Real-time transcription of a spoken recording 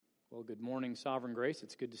Well, good morning, Sovereign Grace.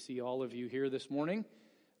 It's good to see all of you here this morning.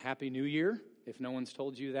 Happy New Year, if no one's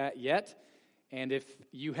told you that yet. And if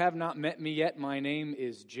you have not met me yet, my name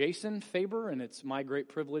is Jason Faber, and it's my great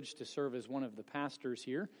privilege to serve as one of the pastors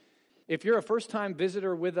here. If you're a first-time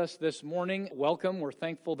visitor with us this morning, welcome. We're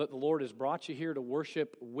thankful that the Lord has brought you here to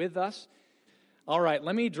worship with us. All right,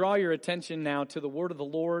 let me draw your attention now to the word of the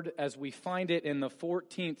Lord as we find it in the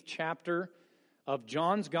 14th chapter of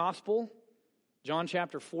John's Gospel. John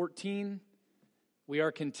chapter 14, we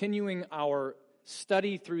are continuing our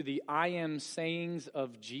study through the I am sayings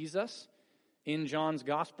of Jesus in John's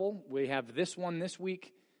Gospel. We have this one this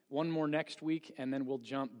week, one more next week, and then we'll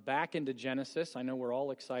jump back into Genesis. I know we're all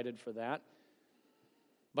excited for that.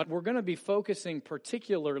 But we're going to be focusing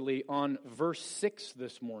particularly on verse 6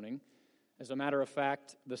 this morning. As a matter of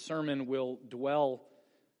fact, the sermon will dwell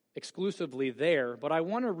exclusively there, but I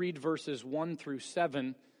want to read verses 1 through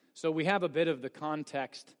 7 so we have a bit of the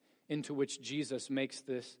context into which Jesus makes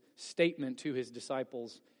this statement to his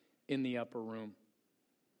disciples in the upper room.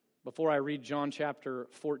 Before I read John chapter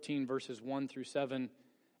 14, verses 1 through 7,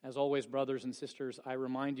 as always, brothers and sisters, I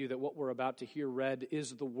remind you that what we're about to hear read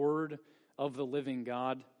is the word of the living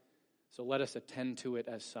God, so let us attend to it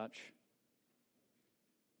as such.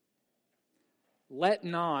 Let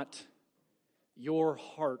not your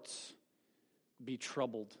hearts be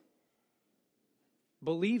troubled.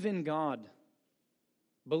 Believe in God.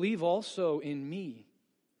 Believe also in me.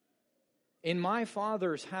 In my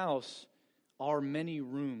Father's house are many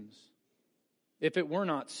rooms. If it were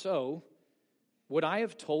not so, would I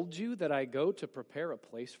have told you that I go to prepare a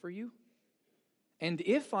place for you? And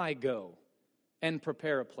if I go and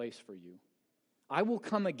prepare a place for you, I will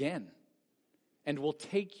come again and will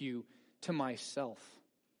take you to myself,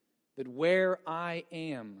 that where I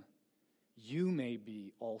am, you may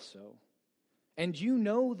be also. And you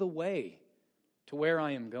know the way to where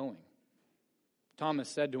I am going. Thomas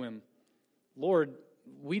said to him, Lord,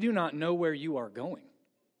 we do not know where you are going.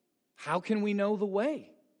 How can we know the way?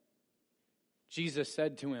 Jesus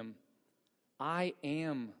said to him, I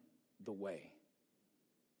am the way,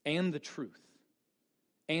 and the truth,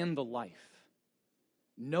 and the life.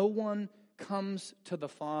 No one comes to the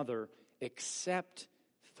Father except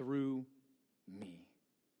through me.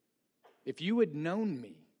 If you had known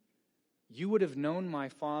me, you would have known my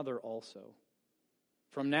Father also.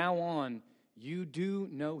 From now on, you do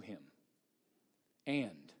know him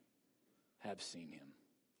and have seen him.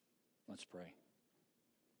 Let's pray.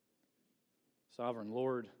 Sovereign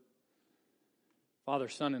Lord, Father,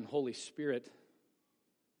 Son, and Holy Spirit,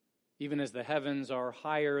 even as the heavens are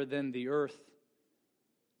higher than the earth,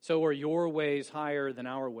 so are your ways higher than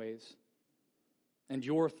our ways, and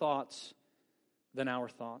your thoughts than our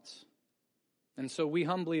thoughts. And so we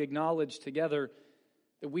humbly acknowledge together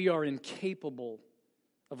that we are incapable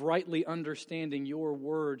of rightly understanding your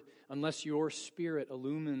word unless your Spirit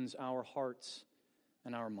illumines our hearts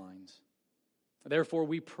and our minds. Therefore,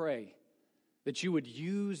 we pray that you would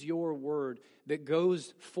use your word that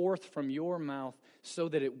goes forth from your mouth so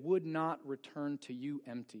that it would not return to you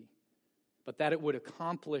empty, but that it would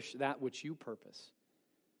accomplish that which you purpose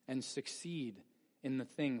and succeed in the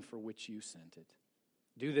thing for which you sent it.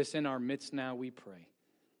 Do this in our midst now, we pray.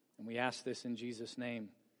 And we ask this in Jesus' name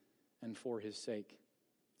and for his sake.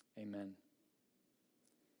 Amen.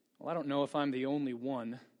 Well, I don't know if I'm the only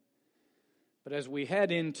one, but as we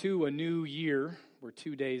head into a new year, we're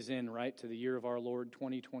 2 days in, right, to the year of our Lord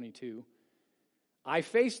 2022, I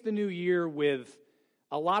face the new year with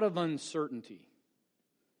a lot of uncertainty.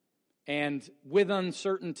 And with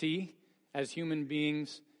uncertainty, as human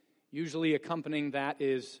beings, usually accompanying that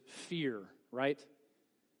is fear, right?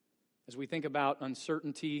 As we think about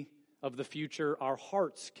uncertainty of the future, our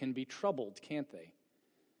hearts can be troubled, can't they?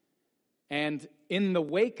 And in the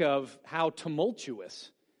wake of how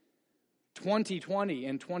tumultuous 2020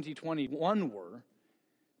 and 2021 were,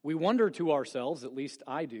 we wonder to ourselves, at least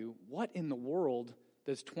I do, what in the world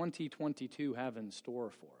does 2022 have in store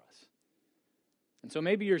for us? And so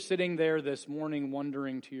maybe you're sitting there this morning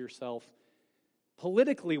wondering to yourself,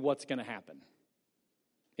 politically, what's going to happen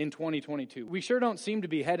in 2022? We sure don't seem to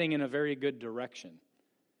be heading in a very good direction.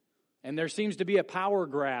 And there seems to be a power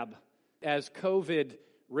grab as COVID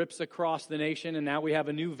rips across the nation, and now we have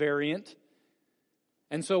a new variant.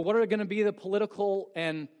 And so what are going to be the political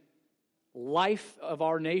and life of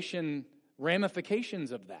our nation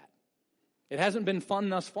ramifications of that? It hasn't been fun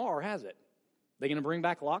thus far, has it? They going to bring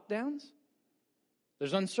back lockdowns?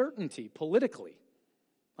 There's uncertainty politically.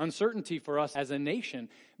 Uncertainty for us as a nation.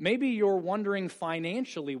 Maybe you're wondering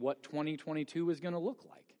financially what 2022 is going to look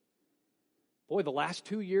like. Boy, the last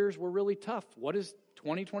 2 years were really tough. What is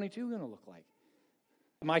 2022 going to look like?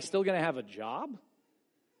 Am I still going to have a job?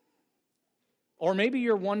 Or maybe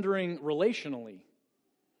you're wondering relationally.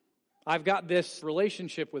 I've got this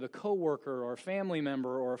relationship with a coworker or a family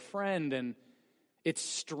member or a friend, and it's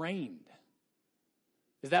strained.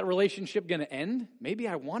 Is that relationship going to end? Maybe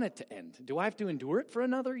I want it to end. Do I have to endure it for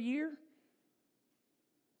another year?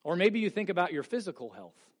 Or maybe you think about your physical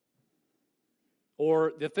health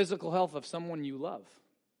or the physical health of someone you love.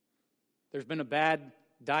 There's been a bad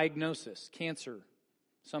diagnosis, cancer,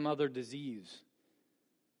 some other disease.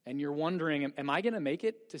 And you're wondering, am I going to make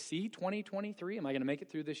it to see 2023? Am I going to make it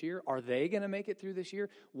through this year? Are they going to make it through this year?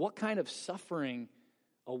 What kind of suffering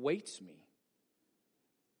awaits me?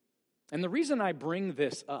 And the reason I bring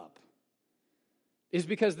this up is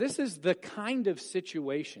because this is the kind of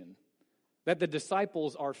situation that the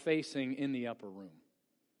disciples are facing in the upper room.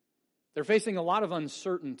 They're facing a lot of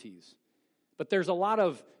uncertainties, but there's a lot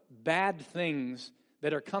of bad things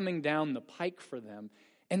that are coming down the pike for them.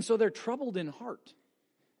 And so they're troubled in heart.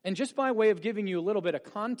 And just by way of giving you a little bit of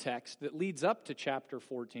context that leads up to chapter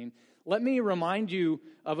 14, let me remind you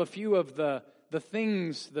of a few of the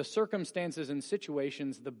things, the circumstances and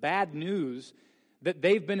situations, the bad news that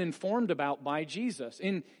they've been informed about by Jesus.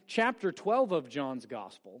 In chapter 12 of John's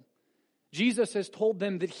Gospel, Jesus has told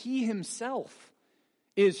them that he himself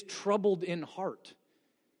is troubled in heart.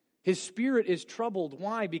 His spirit is troubled.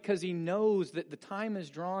 Why? Because he knows that the time is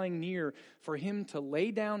drawing near for him to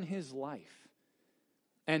lay down his life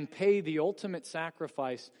and pay the ultimate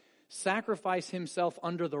sacrifice himself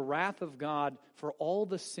under the wrath of God for all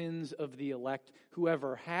the sins of the elect who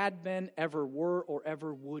ever had been, ever were, or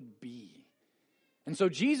ever would be. And so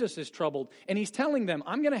Jesus is troubled, and he's telling them,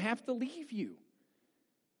 I'm going to have to leave you.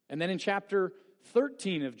 And then in chapter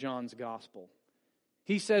 13 of John's Gospel,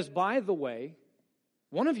 he says, by the way,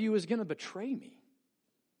 one of you is going to betray me.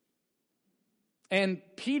 And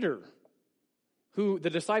Peter, who the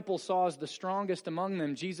disciples saw as the strongest among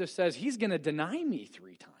them, Jesus says, he's going to deny me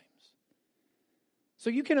 3 times. So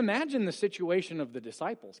you can imagine the situation of the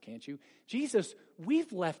disciples, can't you? Jesus,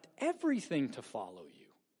 we've left everything to follow you.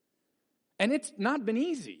 And it's not been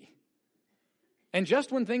easy. And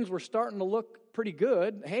just when things were starting to look pretty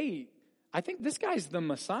good, hey, I think this guy's the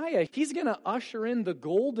Messiah. He's going to usher in the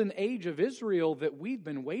golden age of Israel that we've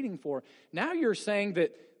been waiting for. Now you're saying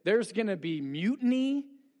that there's going to be mutiny,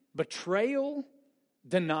 betrayal,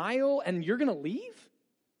 denial, and you're going to leave?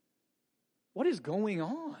 What is going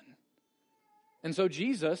on? And so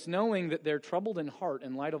Jesus, knowing that they're troubled in heart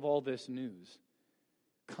in light of all this news,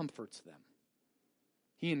 comforts them.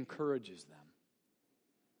 He encourages them.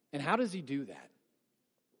 And how does he do that?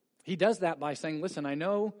 He does that by saying, listen, I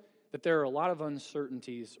know that there are a lot of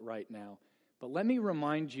uncertainties right now, but let me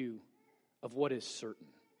remind you of what is certain.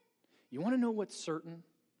 You want to know what's certain?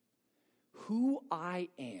 Who I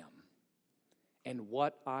am and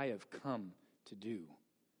what I have come to do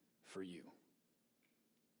for you.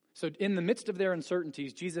 So in the midst of their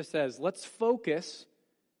uncertainties, Jesus says, let's focus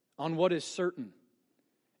on what is certain.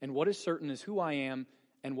 And what is certain is who I am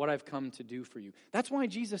and what I've come to do for you. That's why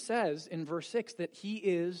Jesus says in verse 6 that he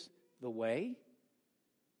is the way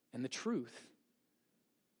and the truth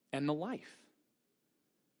and the life.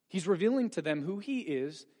 He's revealing to them who he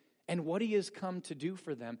is and what he has come to do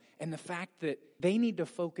for them, and the fact that they need to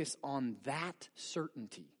focus on that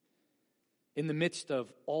certainty in the midst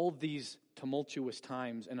of all these tumultuous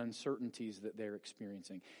times and uncertainties that they're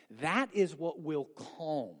experiencing. That is what will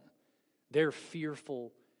calm their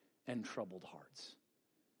fearful and troubled hearts.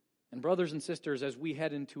 And brothers and sisters, as we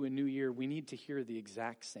head into a new year, we need to hear the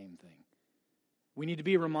exact same thing. We need to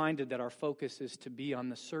be reminded that our focus is to be on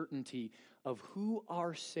the certainty of who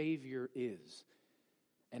our Savior is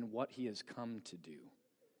and what he has come to do.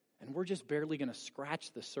 And we're just barely going to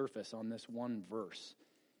scratch the surface on this one verse.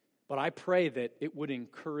 But I pray that it would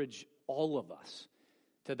encourage all of us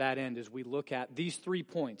to that end as we look at these 3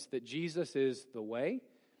 points, that Jesus is the way,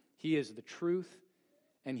 he is the truth,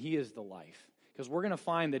 and he is the life. Because we're going to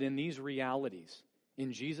find that in these realities,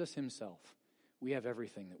 in Jesus himself, we have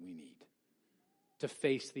everything that we need to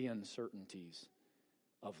face the uncertainties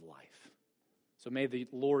of life. So may the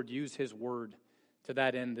Lord use his word to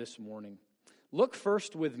that end this morning. Look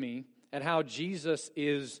first with me at how Jesus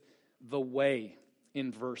is the way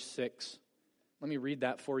in verse 6. Let me read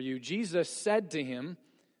that for you. Jesus said to him,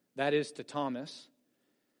 that is to Thomas,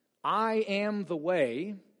 I am the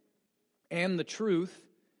way and the truth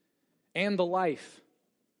and the life.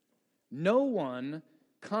 No one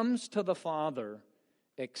comes to the Father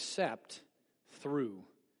except through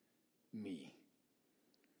me.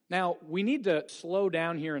 Now, we need to slow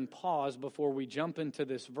down here and pause before we jump into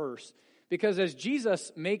this verse, because as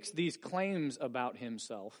Jesus makes these claims about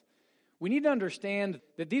himself, we need to understand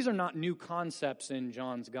that these are not new concepts in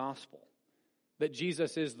John's gospel, that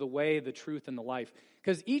Jesus is the way, the truth, and the life.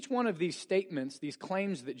 Because each one of these statements, these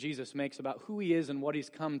claims that Jesus makes about who he is and what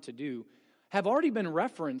he's come to do, have already been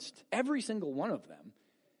referenced, every single one of them,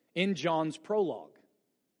 in John's prologue,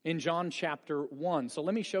 in John chapter 1. So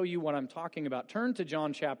let me show you what I'm talking about. Turn to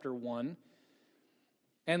John chapter 1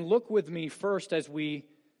 and look with me first as we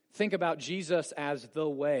think about Jesus as the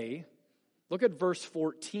way. Look at verse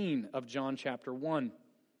 14 of John chapter 1.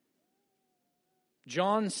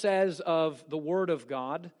 John says of the Word of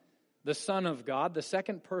God, the Son of God, the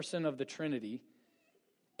second person of the Trinity,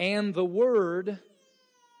 and the Word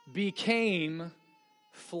became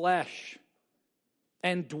flesh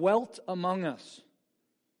and dwelt among us.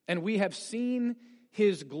 And we have seen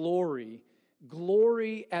his glory,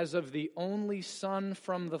 glory as of the only Son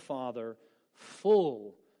from the Father,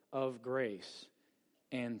 full of grace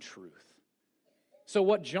and truth. So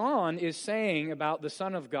what John is saying about the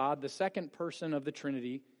Son of God, the second person of the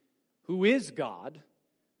Trinity, who is God,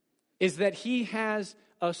 is that he has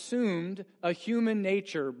assumed a human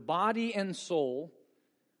nature, body and soul,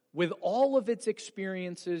 with all of its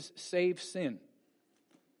experiences save sin.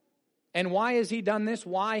 And why has he done this?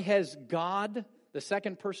 Why has God, the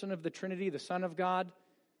second person of the Trinity, the Son of God,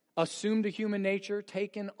 assumed a human nature,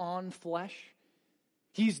 taken on flesh?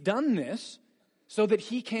 He's done this so that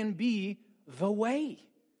he can be the way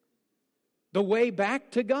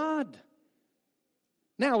back to God.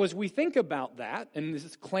 Now, as we think about that, and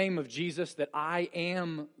this claim of Jesus that I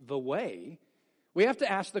am the way, we have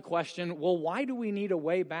to ask the question, well, why do we need a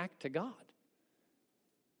way back to God?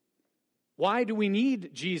 Why do we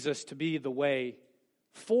need Jesus to be the way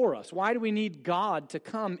for us? Why do we need God to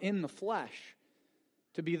come in the flesh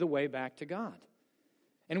to be the way back to God?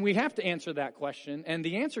 And we have to answer that question, and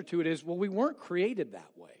the answer to it is, well, we weren't created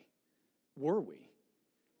that way, were we?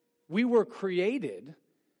 We were created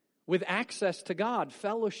with access to God,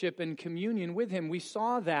 fellowship and communion with him. We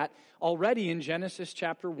saw that already in Genesis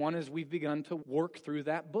chapter 1 as we've begun to work through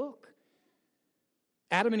that book.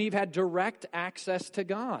 Adam and Eve had direct access to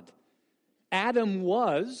God. Adam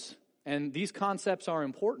was, and these concepts are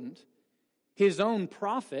important, his own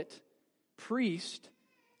prophet, priest,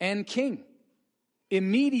 and king,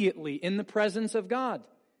 immediately in the presence of God.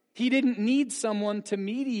 He didn't need someone to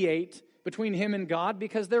mediate between him and God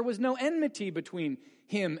because there was no enmity between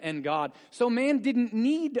him and God. So man didn't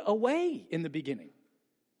need a way in the beginning.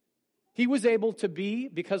 He was able to be,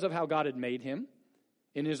 because of how God had made him,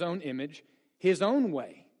 in his own image, his own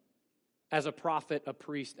way as a prophet, a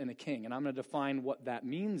priest, and a king. And I'm going to define what that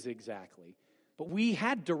means exactly. But we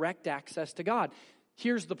had direct access to God.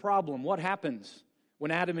 Here's the problem. What happens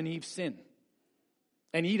when Adam and Eve sin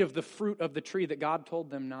and eat of the fruit of the tree that God told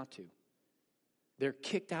them not to? They're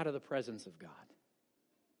kicked out of the presence of God.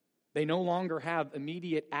 They no longer have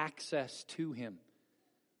immediate access to him.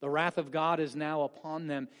 The wrath of God is now upon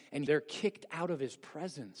them, and they're kicked out of his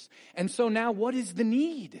presence. And so now what is the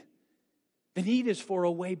need? The need is for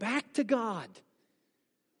a way back to God.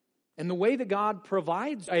 And the way that God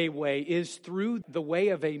provides a way is through the way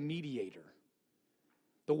of a mediator,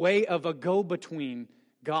 the way of a go-between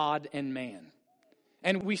God and man.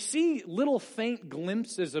 And we see little faint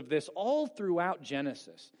glimpses of this all throughout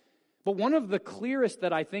Genesis. But one of the clearest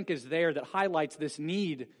that I think is there that highlights this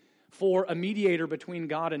need for a mediator between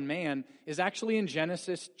God and man is actually in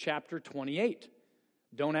Genesis chapter 28.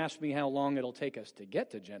 Don't ask me how long it'll take us to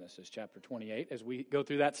get to Genesis chapter 28 as we go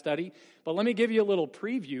through that study. But let me give you a little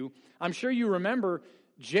preview. I'm sure you remember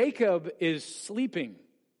Jacob is sleeping.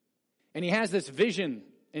 And he has this vision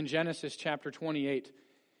in Genesis chapter 28.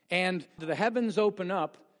 And the heavens open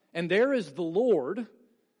up, and there is the Lord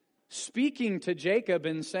speaking to Jacob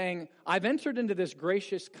and saying, I've entered into this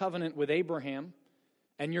gracious covenant with Abraham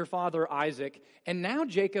and your father Isaac, and now,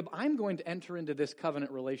 Jacob, I'm going to enter into this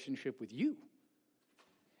covenant relationship with you.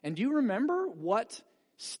 And do you remember what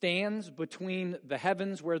stands between the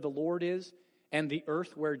heavens where the Lord is and the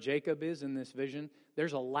earth where Jacob is in this vision?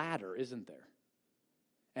 There's a ladder, isn't there?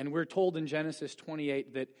 And we're told in Genesis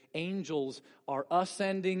 28 that angels are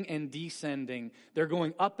ascending and descending. They're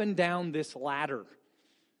going up and down this ladder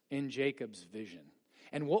in Jacob's vision.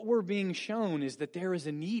 And what we're being shown is that there is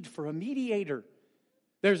a need for a mediator.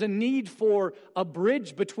 There's a need for a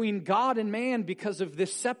bridge between God and man because of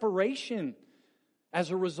this separation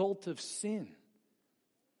as a result of sin.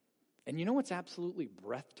 And you know what's absolutely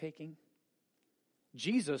breathtaking?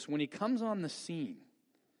 Jesus, when he comes on the scene,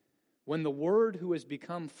 when the Word who has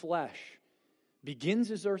become flesh begins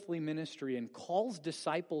his earthly ministry and calls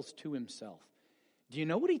disciples to himself, do you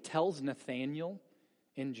know what he tells Nathanael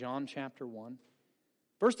in John chapter 1?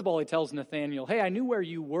 First of all, he tells Nathanael, hey, I knew where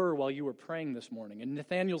you were while you were praying this morning. And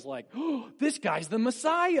Nathanael's like, oh, this guy's the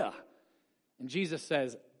Messiah. And Jesus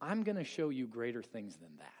says, I'm going to show you greater things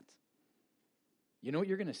than that. You know what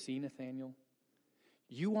you're going to see, Nathanael?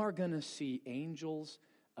 You are going to see angels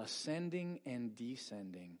ascending and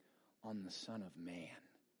descending on the Son of Man.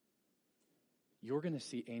 You're going to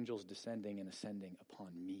see angels descending and ascending upon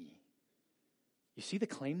me. You see the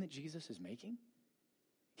claim that Jesus is making?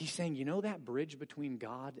 He's saying, you know that bridge between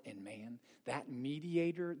God and man, that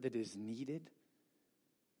mediator that is needed?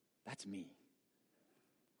 That's me.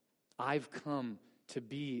 I've come to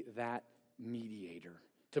be that mediator,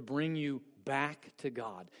 to bring you back to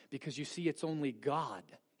God. Because you see, it's only God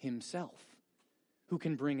himself who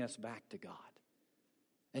can bring us back to God.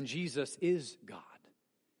 And Jesus is God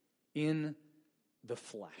in the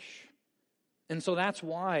flesh. And so that's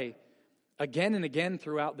why, again and again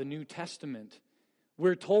throughout the New Testament,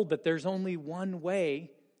 we're told that there's only one way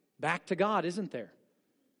back to God, isn't there?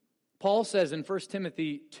 Paul says in 1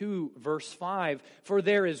 Timothy 2, verse 5, for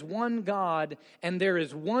there is one God, and there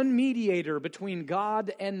is one mediator between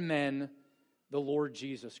God and men, the Lord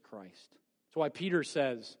Jesus Christ. That's why Peter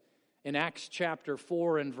says in Acts chapter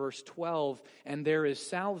 4 and verse 12, and there is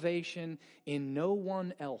salvation in no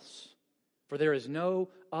one else, for there is no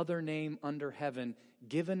other name under heaven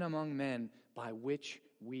given among men by which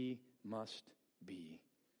we must be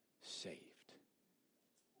saved.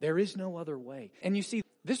 There is no other way. And you see,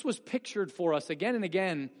 this was pictured for us again and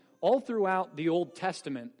again all throughout the Old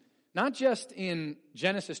Testament, not just in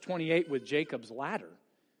Genesis 28 with Jacob's ladder,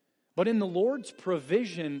 but in the Lord's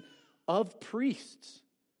provision of priests.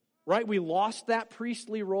 Right? We lost that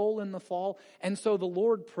priestly role in the fall, and so the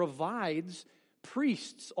Lord provides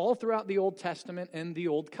priests all throughout the Old Testament and the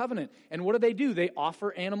Old Covenant. And what do? They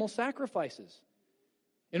offer animal sacrifices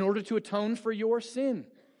in order to atone for your sin.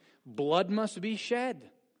 Blood must be shed.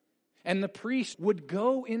 And the priest would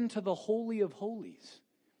go into the Holy of Holies,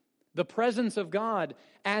 the presence of God,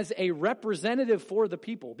 as a representative for the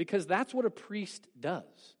people, because that's what a priest does.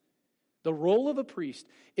 The role of a priest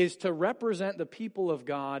is to represent the people of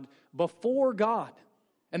God before God.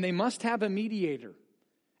 And they must have a mediator.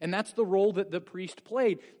 And that's the role that the priest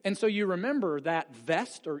played. And so you remember that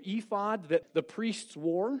vest or ephod that the priests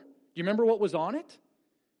wore? Do you remember what was on it?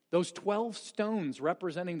 Those 12 stones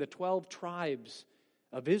representing the 12 tribes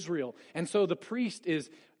of Israel. And so the priest is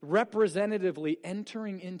representatively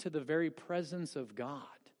entering into the very presence of God,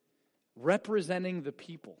 representing the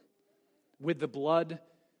people with the blood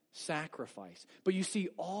sacrifice. But you see,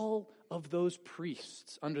 all of those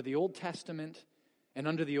priests under the Old Testament and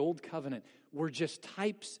under the Old Covenant were just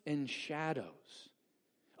types and shadows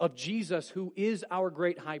of Jesus, who is our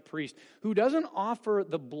great high priest, who doesn't offer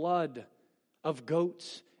the blood of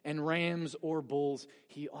goats and rams or bulls.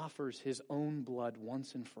 He offers his own blood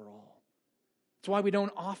once and for all. That's why we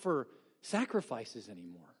don't offer sacrifices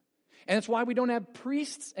anymore. And it's why we don't have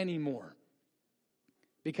priests anymore.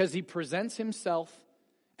 Because he presents himself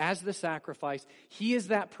as the sacrifice. He is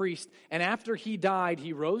that priest. And after he died,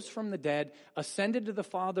 he rose from the dead, ascended to the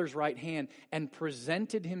Father's right hand, and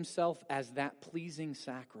presented himself as that pleasing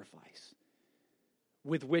sacrifice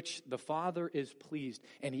with which the Father is pleased.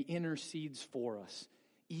 And he intercedes for us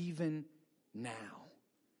even now.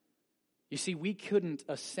 You see, we couldn't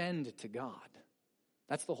ascend to God.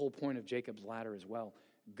 That's the whole point of Jacob's ladder as well.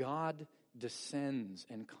 God descends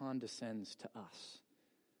and condescends to us.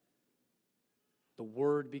 The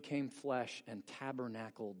Word became flesh and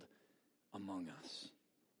tabernacled among us.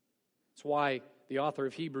 That's why the author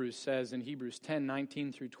of Hebrews says in Hebrews 10,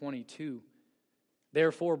 19 through 22,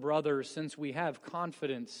 therefore, brothers, since we have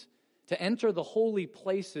confidence to enter the holy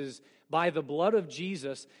places by the blood of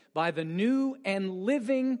Jesus, by the new and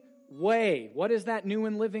living way. What is that new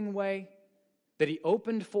and living way? That he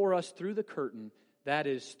opened for us through the curtain, that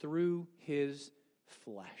is through his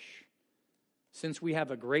flesh. Since we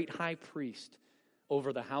have a great high priest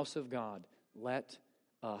over the house of God, let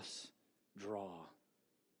us draw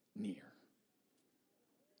near.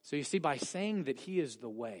 So you see, by saying that he is the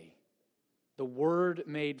way, the Word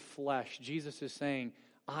made flesh, Jesus is saying,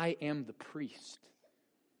 I am the priest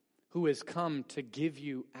who has come to give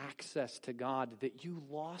you access to God that you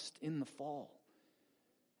lost in the fall.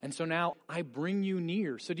 And so now I bring you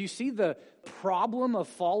near. So do you see the problem of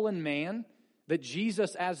fallen man that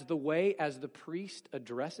Jesus as the way, as the priest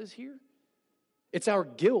addresses here? It's our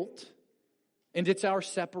guilt and it's our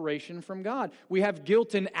separation from God. We have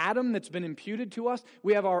guilt in Adam that's been imputed to us.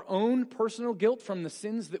 We have our own personal guilt from the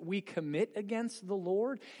sins that we commit against the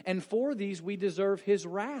Lord. And for these we deserve his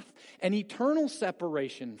wrath and eternal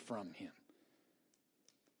separation from him.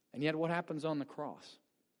 And yet what happens on the cross?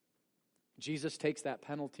 Jesus takes that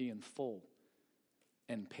penalty in full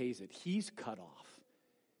and pays it. He's cut off.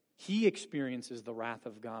 He experiences the wrath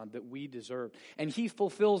of God that we deserve. And he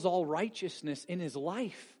fulfills all righteousness in his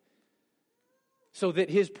life, so that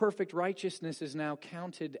his perfect righteousness is now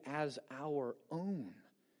counted as our own.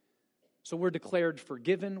 So we're declared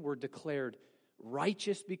forgiven. We're declared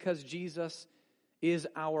righteous because Jesus is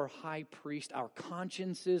our high priest. Our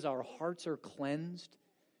consciences, our hearts are cleansed.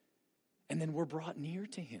 And then we're brought near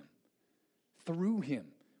to him through him.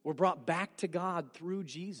 We're brought back to God through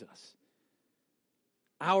Jesus.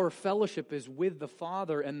 Our fellowship is with the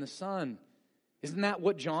Father and the Son. Isn't that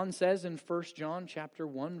what John says in 1 John chapter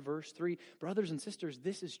 1, verse 3? Brothers and sisters,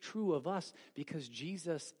 this is true of us because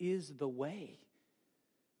Jesus is the way,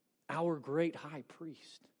 our great high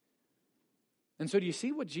priest. And so do you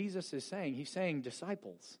see what Jesus is saying? He's saying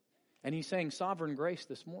disciples, and he's saying sovereign grace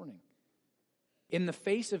this morning. In the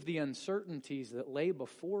face of the uncertainties that lay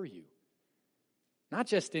before you, not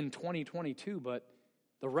just in 2022, but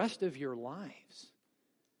the rest of your lives,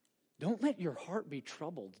 don't let your heart be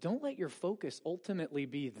troubled. Don't let your focus ultimately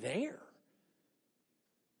be there.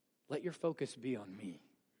 Let your focus be on me,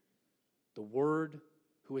 the Word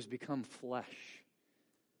who has become flesh,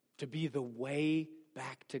 to be the way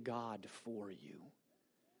back to God for you.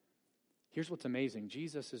 Here's what's amazing.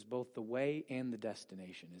 Jesus is both the way and the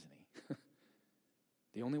destination, isn't he?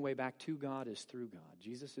 The only way back to God is through God.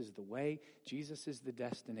 Jesus is the way. Jesus is the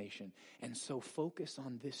destination. And so focus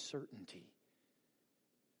on this certainty,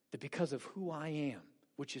 that because of who I am,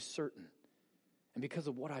 which is certain, and because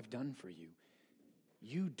of what I've done for you,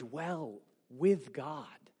 you dwell with God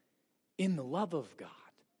in the love of God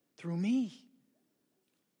through me.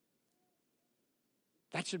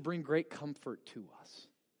 That should bring great comfort to us.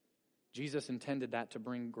 Jesus intended that to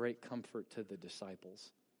bring great comfort to the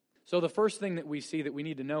disciples. So the first thing that we see that we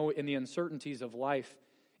need to know in the uncertainties of life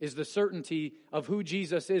is the certainty of who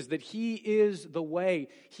Jesus is, that he is the way.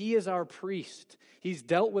 He is our priest. He's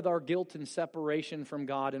dealt with our guilt and separation from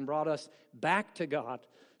God and brought us back to God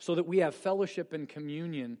so that we have fellowship and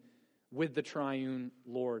communion with the triune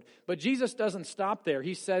Lord. But Jesus doesn't stop there.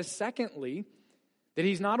 He says, secondly, that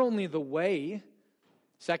he's not only the way,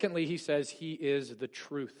 secondly, he says he is the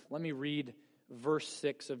truth. Let me read verse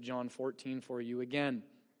 6 of John 14 for you again.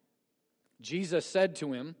 Jesus said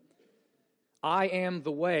to him, I am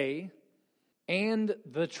the way and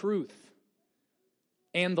the truth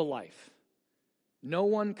and the life. No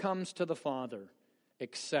one comes to the Father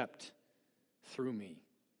except through me.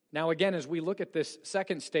 Now again, as we look at this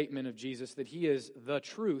second statement of Jesus, that he is the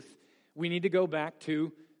truth, we need to go back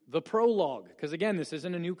to the prologue. Because again, this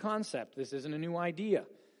isn't a new concept. This isn't a new idea.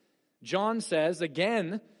 John says,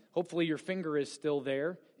 again, hopefully your finger is still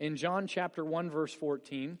there, in John chapter 1, verse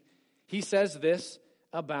 14, he says this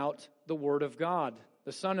about the Word of God,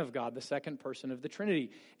 the Son of God, the second person of the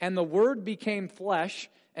Trinity. And the Word became flesh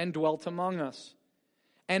and dwelt among us.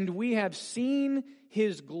 And we have seen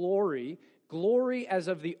his glory, glory as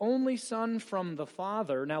of the only Son from the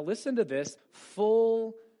Father. Now listen to this,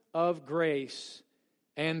 full of grace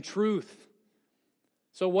and truth.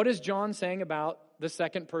 So what is John saying about the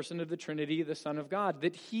second person of the Trinity, the Son of God?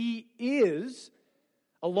 That he is,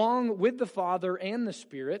 along with the Father and the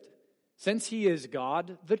Spirit, since he is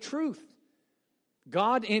God, the truth.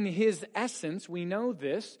 God in his essence, we know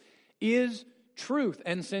this, is truth.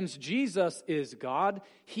 And since Jesus is God,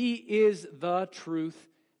 he is the truth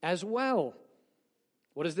as well.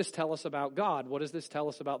 What does this tell us about God? What does this tell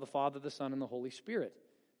us about the Father, the Son, and the Holy Spirit?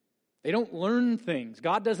 They don't learn things.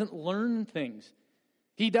 God doesn't learn things.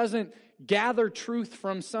 He doesn't gather truth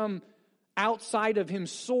from some outside of him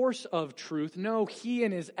source of truth. No, he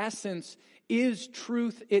in his essence is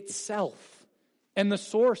truth itself and the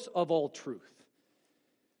source of all truth.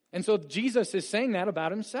 And so Jesus is saying that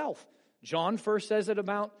about himself. John first says it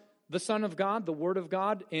about the Son of God, the Word of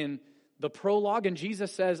God, in the prologue. And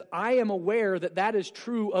Jesus says, I am aware that that is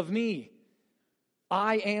true of me.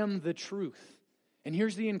 I am the truth. And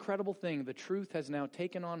here's the incredible thing. The truth has now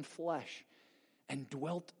taken on flesh and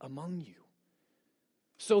dwelt among you.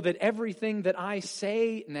 So that everything that I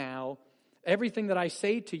say now, everything that I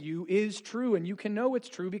say to you is true. And you can know it's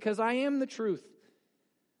true because I am the truth.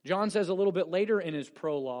 John says a little bit later in his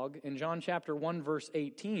prologue, in John chapter 1, verse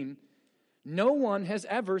 18, no one has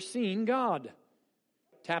ever seen God.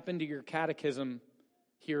 Tap into your catechism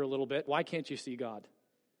here a little bit. Why can't you see God?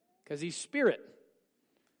 Because he's spirit.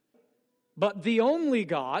 But the only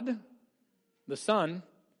God, the Son,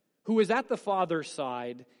 who is at the Father's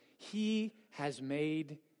side, he has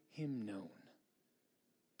made him known.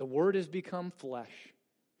 The Word has become flesh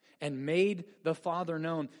and made the Father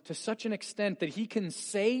known to such an extent that he can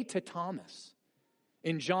say to Thomas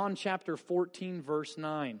In John chapter 14, verse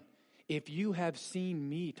 9, if you have seen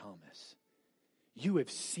me, Thomas, you have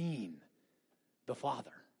seen the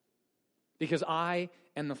Father. Because I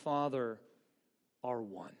and the Father are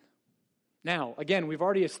one. Now, again, we've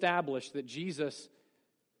already established that Jesus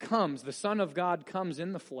comes, the Son of God comes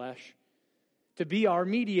in the flesh to be our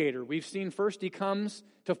mediator. We've seen first he comes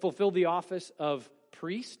to fulfill the office of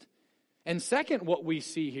priest. And second, what we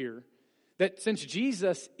see here, that since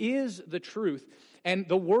Jesus is the truth, and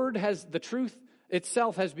the truth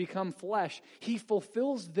itself has become flesh, he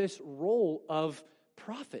fulfills this role of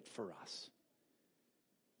prophet for us.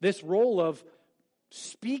 This role of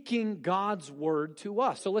speaking God's word to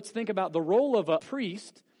us. So let's think about the role of a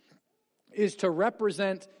priest is to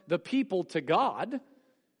represent the people to God.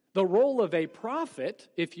 The role of a prophet,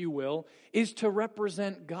 if you will, is to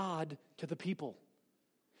represent God to the people.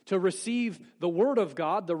 To receive the word of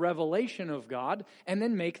God, the revelation of God, and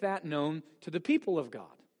then make that known to the people of God.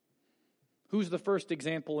 Who's the first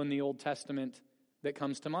example in the Old Testament that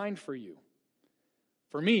comes to mind for you?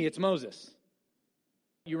 For me, it's Moses.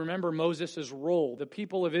 You remember Moses' role. The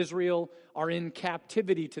people of Israel are in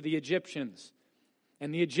captivity to the Egyptians.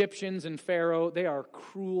 And the Egyptians and Pharaoh, they are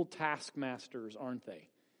cruel taskmasters, aren't they?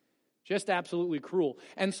 Just absolutely cruel.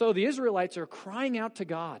 And so the Israelites are crying out to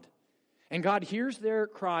God. And God hears their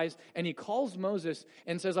cries, and he calls Moses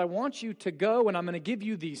and says, I want you to go, and I'm going to give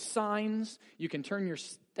you these signs. You can turn your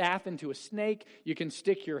staff into a snake. You can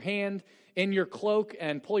stick your hand in your cloak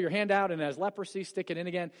and pull your hand out, and as leprosy, stick it in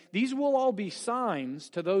again. These will all be signs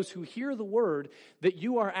to those who hear the word that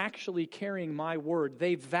you are actually carrying my word.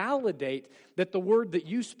 They validate that the word that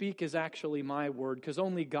you speak is actually my word, because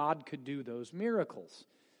only God could do those miracles.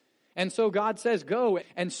 And so God says, go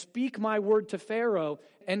and speak my word to Pharaoh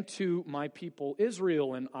and to my people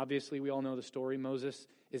Israel. And obviously we all know the story. Moses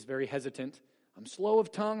is very hesitant. I'm slow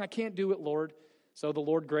of tongue. I can't do it, Lord. So the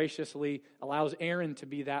Lord graciously allows Aaron to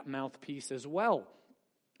be that mouthpiece as well.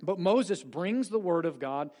 But Moses brings the word of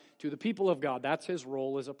God to the people of God. That's his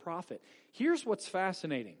role as a prophet. Here's what's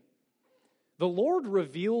fascinating. The Lord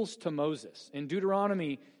reveals to Moses in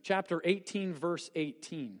Deuteronomy chapter 18, verse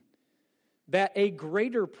 18, that a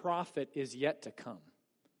greater prophet is yet to come.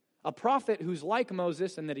 A prophet who's like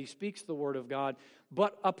Moses in that he speaks the word of God,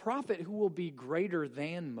 but a prophet who will be greater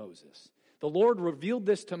than Moses. The Lord revealed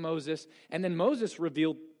this to Moses, and then Moses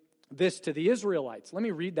revealed this to the Israelites. Let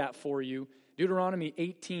me read that for you. Deuteronomy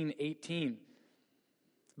 18:18.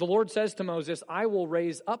 The Lord says to Moses, I will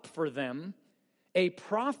raise up for them a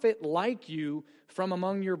prophet like you from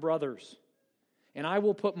among your brothers, and I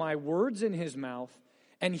will put my words in his mouth,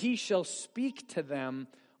 and he shall speak to them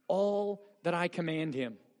all that I command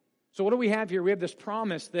him. So what do we have here? We have this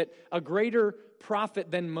promise that a greater prophet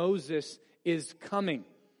than Moses is coming.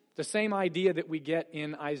 The same idea that we get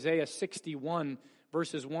in Isaiah 61,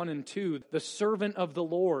 verses 1 and 2. The servant of the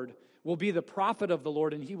Lord will be the prophet of the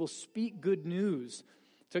Lord, and he will speak good news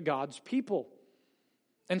to God's people.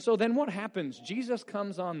 And so then what happens? Jesus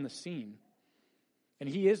comes on the scene, and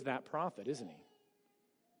he is that prophet, isn't he?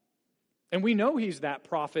 And we know he's that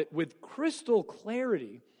prophet with crystal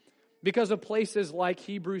clarity because of places like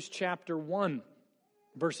Hebrews chapter 1,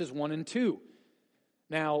 verses 1 and 2.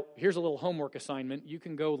 Now, here's a little homework assignment. You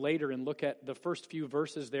can go later and look at the first few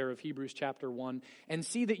verses there of Hebrews chapter 1 and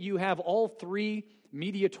see that you have all three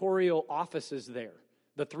mediatorial offices there,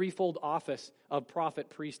 the threefold office of prophet,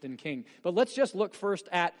 priest, and king. But let's just look first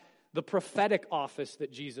at the prophetic office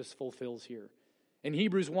that Jesus fulfills here. In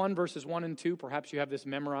Hebrews 1, verses 1 and 2, perhaps you have this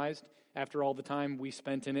memorized after all the time we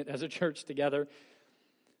spent in it as a church together.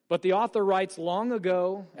 But the author writes, long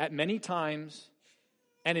ago, at many times,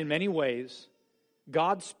 and in many ways,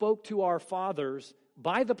 God spoke to our fathers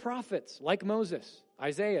by the prophets, like Moses,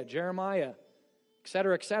 Isaiah, Jeremiah,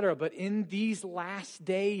 etc., etc. But in these last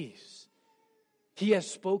days, he has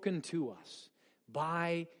spoken to us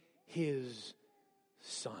by his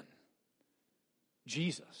Son,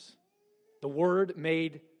 Jesus. The Word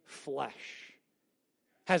made flesh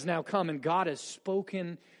has now come, and God has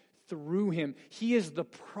spoken through him. He is the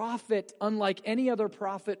prophet unlike any other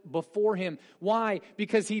prophet before him. Why?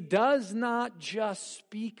 Because he does not just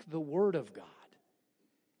speak the word of God.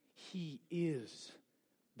 He is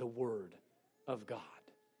the Word of God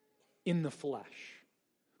in the flesh,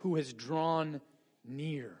 who has drawn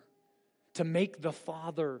near to make the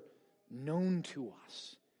Father known to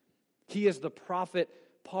us. He is the prophet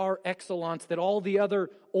par excellence, that all the other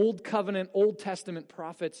Old Covenant, Old Testament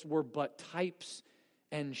prophets were but types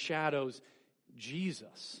and shadows.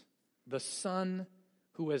 Jesus, the Son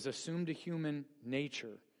who has assumed a human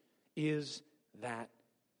nature, is that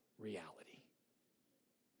reality.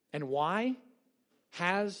 And why?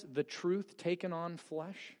 has the truth taken on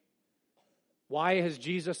flesh? Why has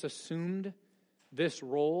Jesus assumed this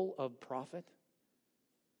role of prophet?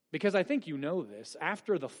 Because I think you know this.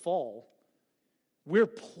 After the fall, we're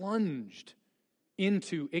plunged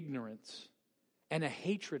into ignorance and a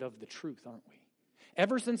hatred of the truth, aren't we?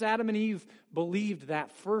 Ever since Adam and Eve believed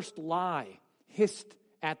that first lie hissed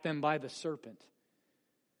at them by the serpent,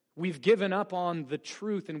 we've given up on the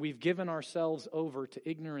truth and we've given ourselves over to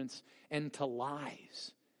ignorance and to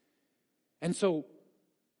lies. And so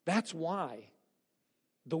that's why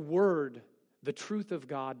the Word, the truth of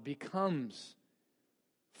God, becomes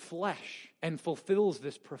flesh and fulfills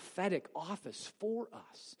this prophetic office for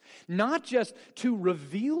us. Not just to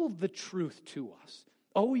reveal the truth to us.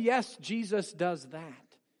 Oh yes, Jesus does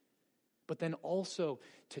that. But then also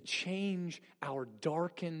to change our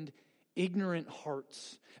darkened, ignorant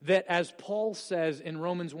hearts that, as Paul says in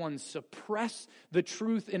Romans 1, suppress the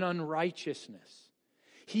truth in unrighteousness.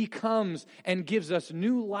 He comes and gives us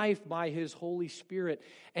new life by His Holy Spirit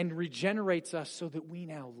and regenerates us so that we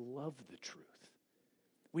now love the truth.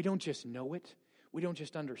 We don't just know it, we don't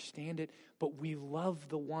just understand it, but we love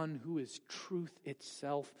the one who is truth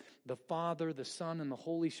itself, the Father, the Son, and the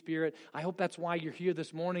Holy Spirit. I hope that's why you're here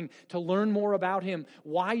this morning, to learn more about Him,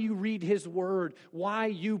 why you read His Word, why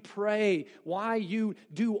you pray, why you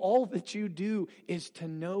do all that you do, is to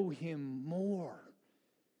know Him more.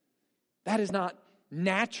 That is not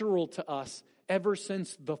natural to us ever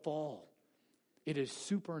since the fall. It is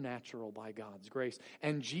supernatural by God's grace.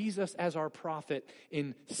 And Jesus, as our prophet,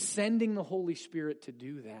 in sending the Holy Spirit to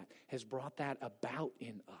do that, has brought that about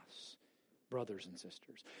in us, brothers and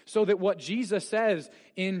sisters. So that what Jesus says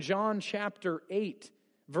in John chapter 8,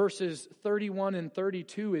 verses 31 and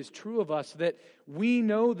 32 is true of us, that we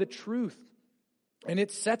know the truth and it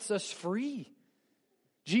sets us free.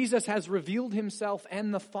 Jesus has revealed Himself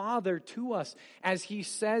and the Father to us as He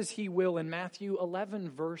says He will in Matthew 11,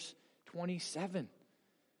 verse 27.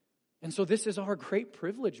 And so this is our great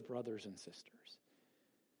privilege, brothers and sisters,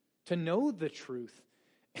 to know the truth,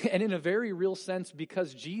 and in a very real sense,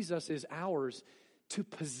 because Jesus is ours, to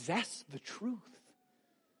possess the truth.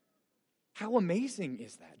 How amazing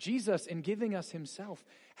is that? Jesus, in giving us Himself,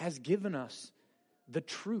 has given us the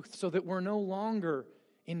truth so that we're no longer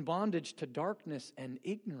in bondage to darkness and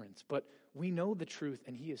ignorance, but we know the truth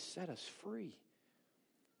and He has set us free.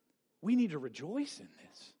 We need to rejoice in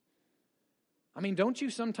this. I mean, don't you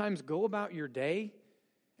sometimes go about your day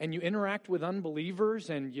and you interact with unbelievers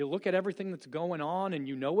and you look at everything that's going on and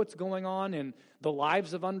you know what's going on in the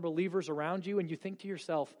lives of unbelievers around you, and you think to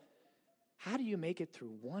yourself, how do you make it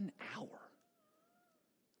through 1 hour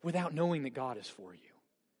without knowing that God is for you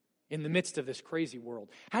in the midst of this crazy world?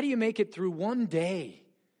 How do you make it through 1 day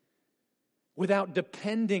without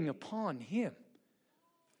depending upon Him?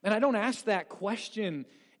 And I don't ask that question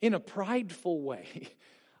in a prideful way.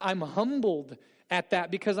 I'm humbled at that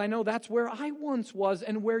because I know that's where I once was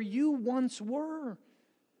and where you once were.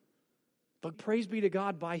 But praise be to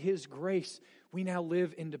God, by His grace, we now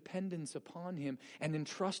live in dependence upon Him and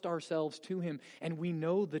entrust ourselves to Him. And we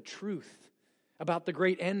know the truth about the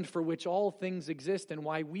great end for which all things exist and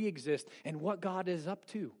why we exist and what God is up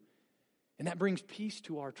to. And that brings peace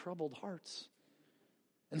to our troubled hearts.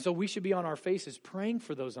 And so we should be on our faces praying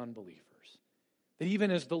for those unbelievers. That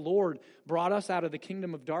even as the Lord brought us out of the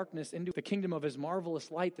kingdom of darkness into the kingdom of His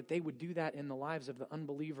marvelous light, that they would do that in the lives of the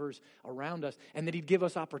unbelievers around us, and that He'd give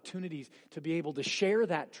us opportunities to be able to share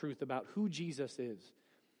that truth about who Jesus is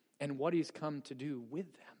and what He's come to do with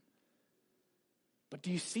them. But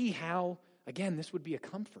do you see how, again, this would be a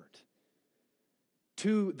comfort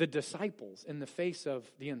to the disciples in the face of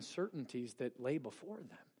the uncertainties that lay before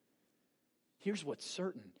them? Here's what's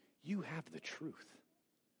certain. You have the truth.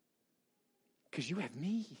 Because you have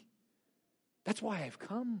me. That's why I've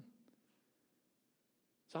come.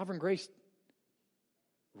 Sovereign grace,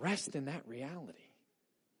 rest in that reality.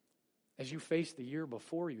 As you face the year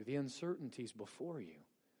before you, the uncertainties before you,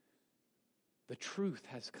 the truth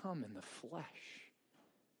has come in the flesh.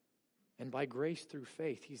 And by grace through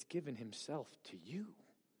faith, He's given Himself to you.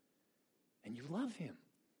 And you love Him.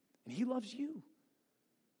 And He loves you.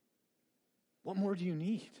 What more do you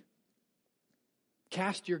need?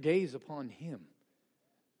 Cast your gaze upon Him,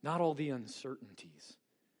 not all the uncertainties,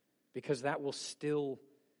 because that will still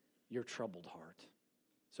your troubled heart.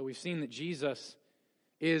 So we've seen that Jesus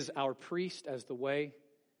is our priest as the way.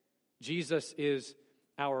 Jesus is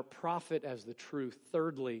our prophet as the truth.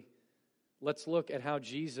 Thirdly, let's look at how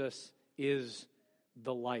Jesus is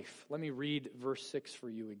the life. Let me read verse 6 for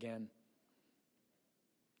you again.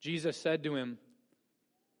 Jesus said to him,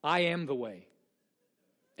 I am the way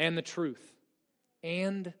and the truth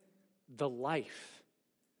and the life.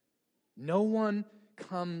 No one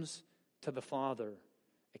comes to the Father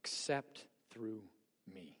except through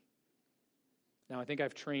me. Now, I think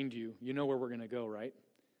I've trained you. You know where we're going to go, right?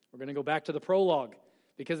 We're going to go back to the prologue.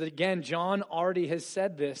 Because again, John already has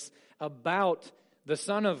said this about the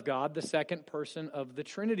Son of God, the second person of the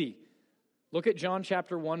Trinity. Look at John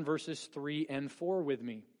chapter 1, verses 3 and 4 with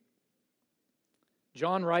me.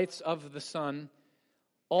 John writes of the Son,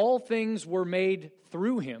 all things were made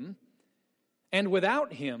through him, and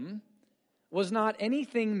without him was not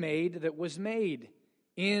anything made that was made.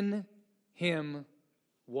 In him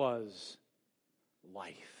was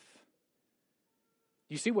life.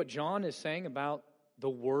 You see what John is saying about the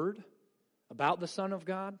Word, about the Son of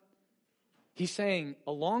God? He's saying,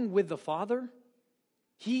 along with the Father,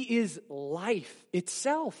 he is life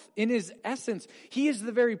itself in his essence. He is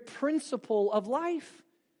the very principle of life.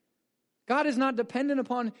 God is not dependent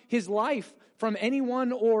upon his life from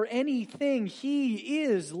anyone or anything. He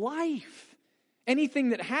is life. Anything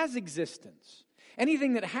that has existence,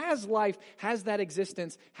 anything that has life, has that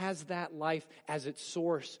existence, has that life as its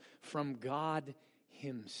source from God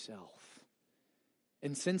himself.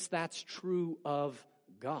 And since that's true of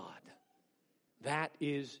God, that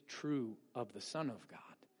is true of the Son of God.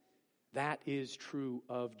 That is true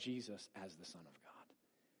of Jesus as the Son of God.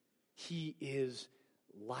 He is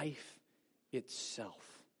life itself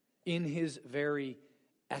in his very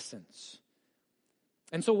essence.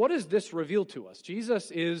 And so what does this reveal to us?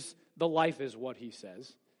 Jesus is the life, is what he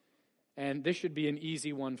says. And this should be an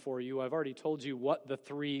easy one for you. I've already told you what the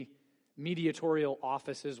three mediatorial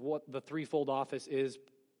offices, what the threefold office is: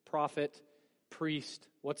 prophet, priest.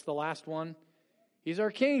 What's the last one? He's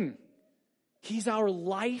our king. He's our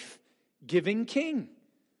life-giving king.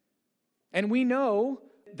 And we know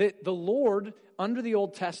that the Lord, under the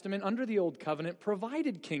Old Testament, under the Old Covenant,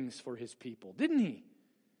 provided kings for his people, didn't he?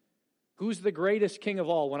 Who's the greatest king of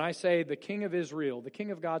all? When I say the king of Israel, the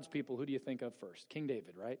king of God's people, who do you think of first? King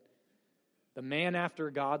David, right? The man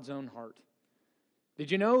after God's own heart.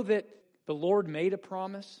 Did you know that the Lord made a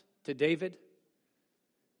promise to David?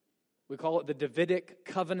 We call it the Davidic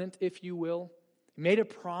covenant, if you will. He made a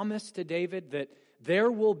promise to David that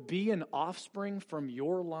there will be an offspring from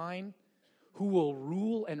your line who will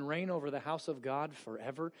rule and reign over the house of God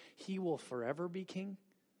forever. He will forever be king.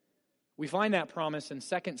 We find that promise in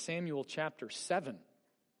 2 Samuel chapter 7,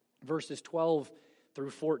 verses 12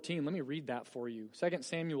 through 14. Let me read that for you. 2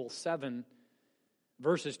 Samuel 7,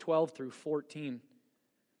 verses 12 through 14.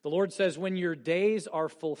 The Lord says, when your days are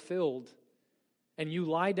fulfilled and you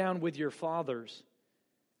lie down with your fathers,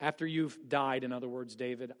 after you've died, in other words,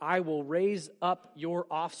 David, I will raise up your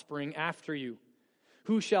offspring after you,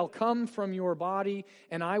 who shall come from your body,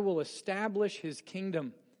 and I will establish his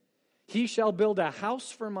kingdom. He shall build a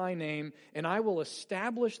house for my name, and I will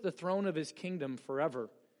establish the throne of his kingdom forever.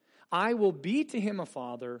 I will be to him a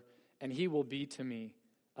father, and he will be to me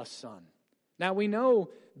a son. Now we know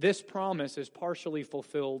this promise is partially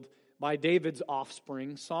fulfilled by David's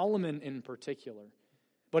offspring, Solomon in particular.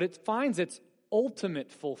 But it finds its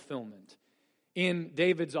ultimate fulfillment in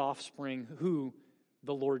David's offspring, who?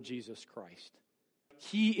 The Lord Jesus Christ.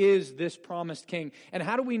 He is this promised king. And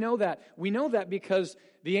how do we know that? We know that because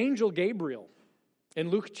the angel Gabriel, in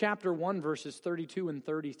Luke chapter 1, verses 32 and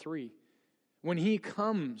 33, when he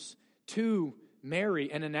comes to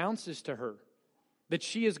Mary and announces to her that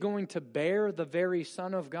she is going to bear the very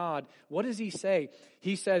Son of God, what does he say?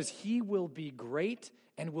 He says, he will be great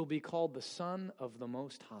and will be called the Son of the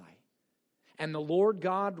Most High. And the Lord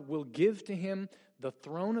God will give to him the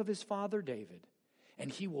throne of his father David,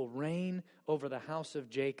 and he will reign over the house of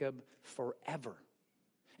Jacob forever.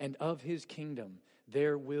 And of his kingdom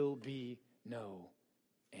there will be no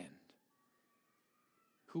end.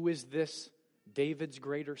 Who is this David's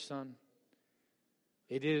greater son?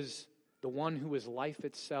 It is the one who is life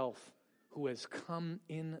itself, who has come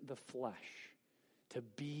in the flesh to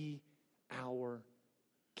be our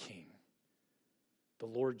king, the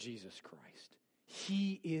Lord Jesus Christ.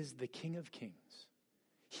 He is the King of kings.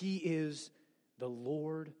 He is the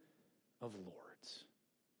Lord of lords.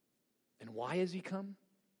 And why has he come?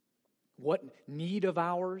 What need of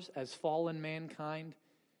ours as fallen mankind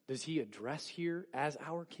does he address here as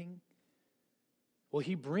our king? Well,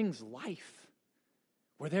 he brings life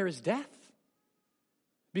where there is death.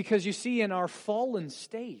 Because you see, in our fallen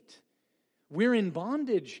state, we're in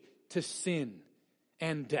bondage to sin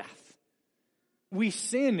and death. We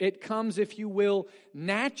sin. It comes, if you will,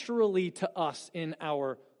 naturally to us in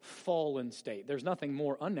our fallen state. There's nothing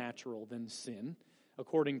more unnatural than sin,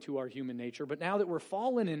 according to our human nature. But now that we're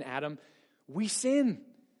fallen in Adam, we sin.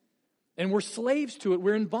 And we're slaves to it.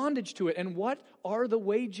 We're in bondage to it. And what are the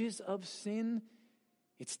wages of sin?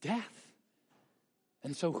 It's death.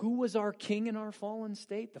 And so who was our king in our fallen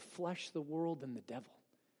state? The flesh, the world, and the devil.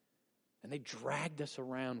 And they dragged us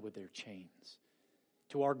around with their chains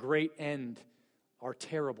to our great end, our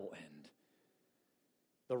terrible end.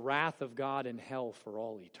 The wrath of God in hell for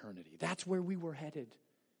all eternity. That's where we were headed.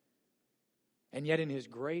 And yet in His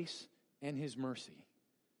grace and His mercy,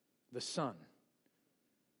 the Son,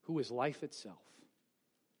 who is life itself,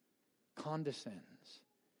 condescends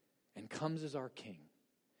and comes as our King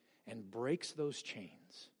and breaks those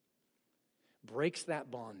chains, breaks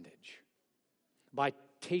that bondage by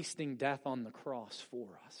tasting death on the cross for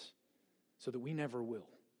us so that we never will.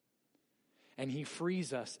 And He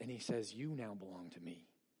frees us and He says, you now belong to me.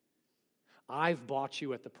 I've bought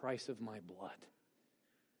you at the price of my blood.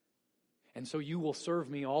 And so you will serve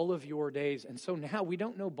me all of your days. And so now we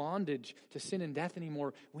don't know bondage to sin and death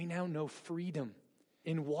anymore. We now know freedom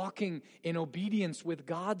in walking in obedience with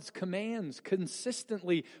God's commands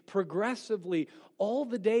consistently, progressively, all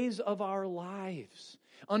the days of our lives.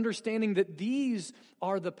 Understanding that these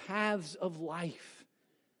are the paths of life.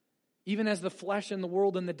 Even as the flesh and the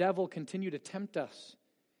world and the devil continue to tempt us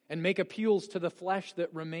and make appeals to the flesh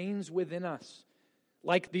that remains within us.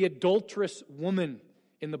 Like the adulterous woman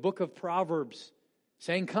in the book of Proverbs,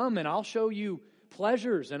 saying, come and I'll show you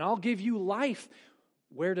pleasures and I'll give you life.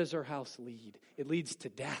 Where does her house lead? It leads to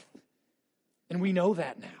death. And we know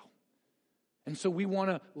that now. And so we want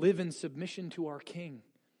to live in submission to our King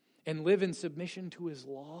and live in submission to His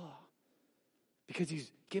law because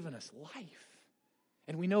He's given us life.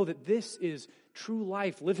 And we know that this is true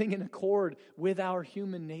life, living in accord with our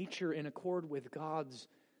human nature, in accord with God's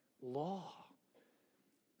law.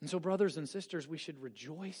 And so, brothers and sisters, we should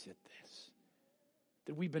rejoice at this,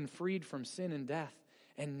 that we've been freed from sin and death,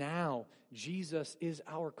 and now Jesus is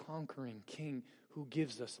our conquering King who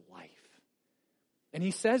gives us life. And He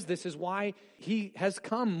says this is why He has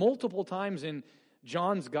come multiple times in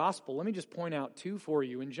John's Gospel. Let me just point out two for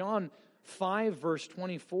you. In John 5, verse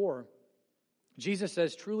 24, Jesus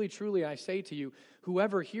says, truly, truly, I say to you,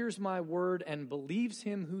 whoever hears my word and believes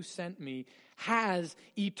Him who sent me has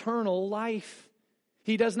eternal life.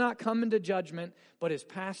 He does not come into judgment, but is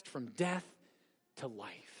passed from death to life.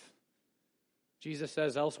 Jesus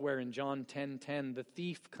says elsewhere in John 10:10, the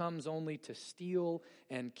thief comes only to steal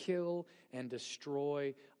and kill and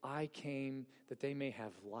destroy. I came that they may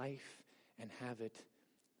have life and have it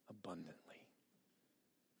abundantly.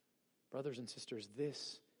 Brothers and sisters,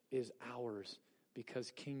 this is ours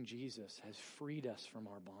because King Jesus has freed us from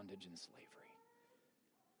our bondage and slavery.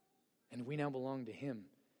 And we now belong to Him.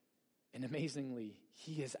 And amazingly,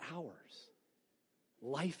 He is ours.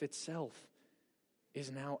 Life itself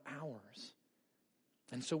is now ours.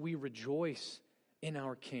 And so we rejoice in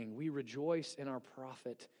our King. We rejoice in our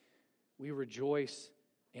prophet. We rejoice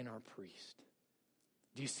in our priest.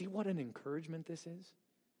 Do you see what an encouragement this is?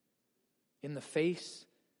 In the face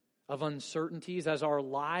of uncertainties, as our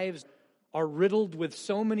lives are riddled with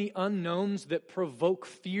so many unknowns that provoke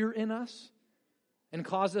fear in us and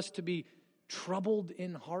cause us to be troubled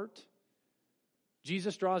in heart,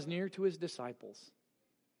 Jesus draws near to His disciples.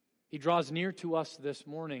 He draws near to us this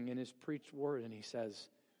morning in His preached word, and He says,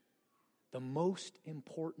 the most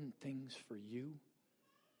important things for you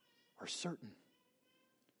are certain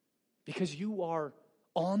because you are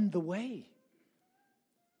on the way,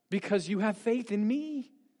 because you have faith in me.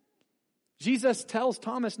 Jesus tells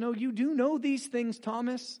Thomas, no, you do know these things,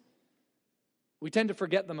 Thomas. We tend to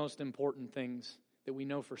forget the most important things that we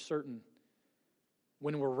know for certain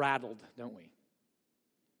when we're rattled, don't we?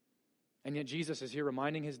 And yet Jesus is here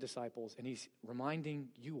reminding His disciples, and He's reminding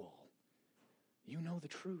you all, you know the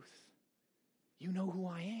truth. You know who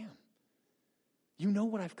I am. You know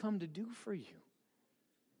what I've come to do for you.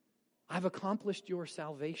 I've accomplished your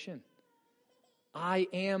salvation. I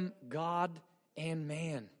am God and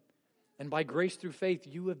man. And by grace through faith,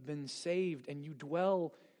 you have been saved, and you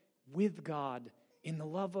dwell with God in the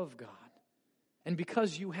love of God. And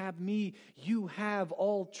because you have me, you have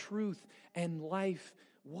all truth and life.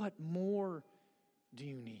 What more do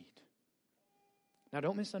you need? Now,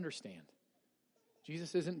 don't misunderstand.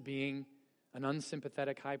 Jesus isn't being an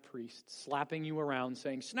unsympathetic high priest, slapping you around,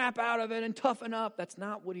 saying, snap out of it and toughen up. That's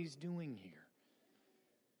not what He's doing here.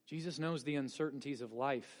 Jesus knows the uncertainties of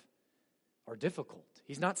life are difficult.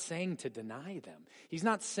 He's not saying to deny them. He's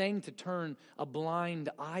not saying to turn a blind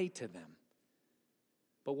eye to them.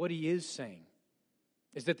 But what He is saying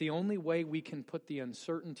is that the only way we can put the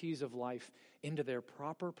uncertainties of life into their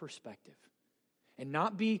proper perspective and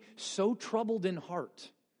not be so troubled in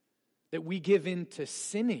heart that we give in to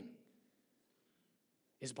sinning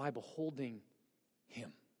is by beholding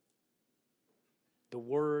Him, the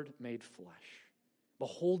Word made flesh,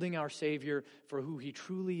 beholding our Savior for who he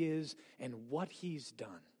truly is and what he's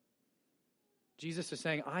done. Jesus is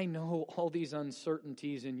saying, I know all these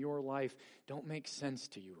uncertainties in your life don't make sense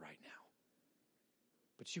to you right now,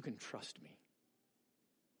 but you can trust me.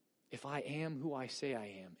 If I am who I say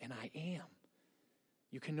I am, and I am,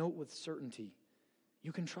 you can know it with certainty.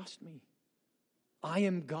 You can trust me. I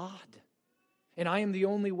am God, and I am the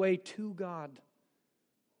only way to God.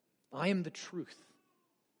 I am the truth,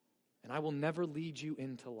 and I will never lead you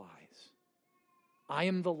into lies. I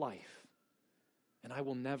am the life, and I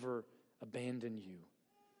will never abandon you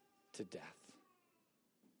to death.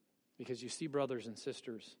 Because you see, brothers and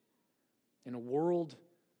sisters, in a world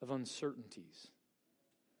of uncertainties,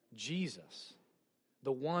 Jesus,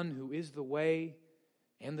 the one who is the way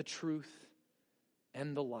and the truth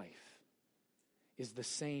and the life, is the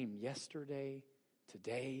same yesterday,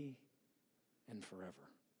 today, and forever.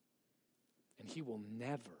 And he will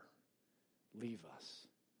never leave us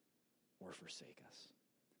or forsake us.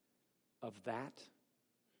 Of that,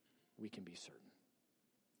 we can be certain.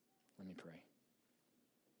 Let me pray.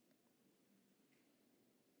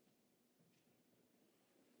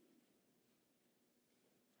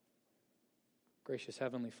 Gracious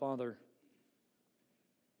Heavenly Father,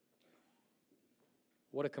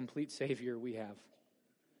 what a complete Savior we have.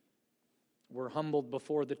 We're humbled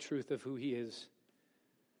before the truth of who he is,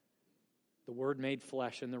 the Word made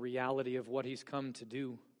flesh, and the reality of what he's come to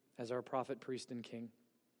do as our prophet, priest, and king.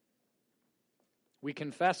 We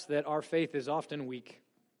confess that our faith is often weak,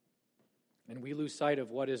 and we lose sight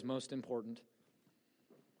of what is most important.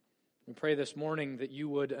 We pray this morning that you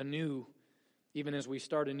would anew, even as we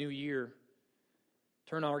start a new year,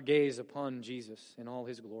 turn our gaze upon Jesus in all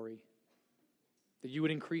his glory. That you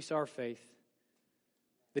would increase our faith.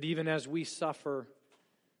 That even as we suffer,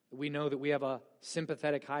 we know that we have a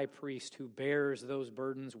sympathetic high priest who bears those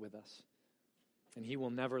burdens with us. And he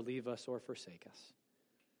will never leave us or forsake us.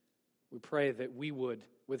 We pray that we would,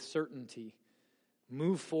 with certainty,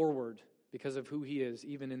 move forward because of who he is,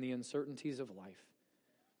 even in the uncertainties of life.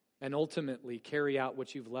 And ultimately carry out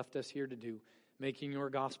what you've left us here to do, making your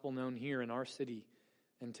gospel known here in our city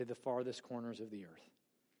and to the farthest corners of the earth.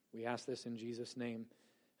 We ask this in Jesus' name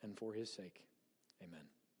and for his sake.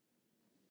 Amen.